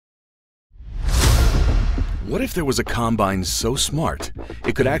What if there was a combine so smart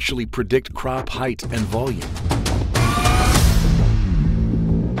it could actually predict crop height and volume?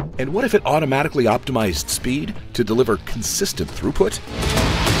 And what if it automatically optimized speed to deliver consistent throughput?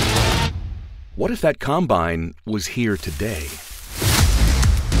 What if that combine was here today?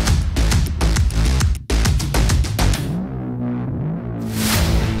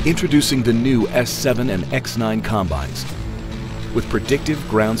 Introducing the new S7 and X9 combines with Predictive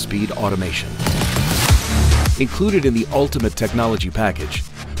Ground Speed Automation. Included in the ultimate technology package,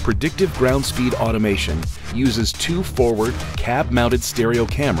 Predictive Ground Speed Automation uses 2 forward cab-mounted stereo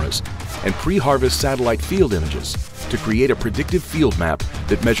cameras and pre-harvest satellite field images to create a predictive field map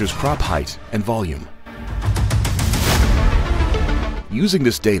that measures crop height and volume. Using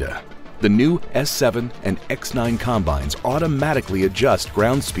this data, the new S7 and X9 combines automatically adjust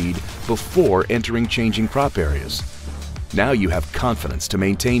ground speed before entering changing crop areas. Now you have confidence to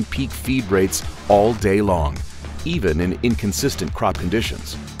maintain peak feed rates all day long, even in inconsistent crop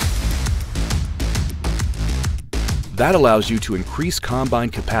conditions. That allows you to increase combine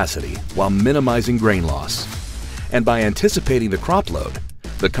capacity while minimizing grain loss. And by anticipating the crop load,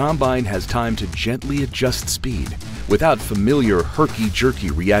 the combine has time to gently adjust speed without familiar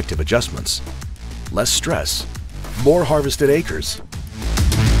herky-jerky reactive adjustments. Less stress, more harvested acres,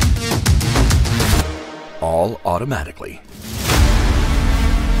 all automatically.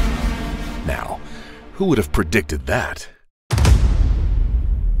 Now, who would have predicted that?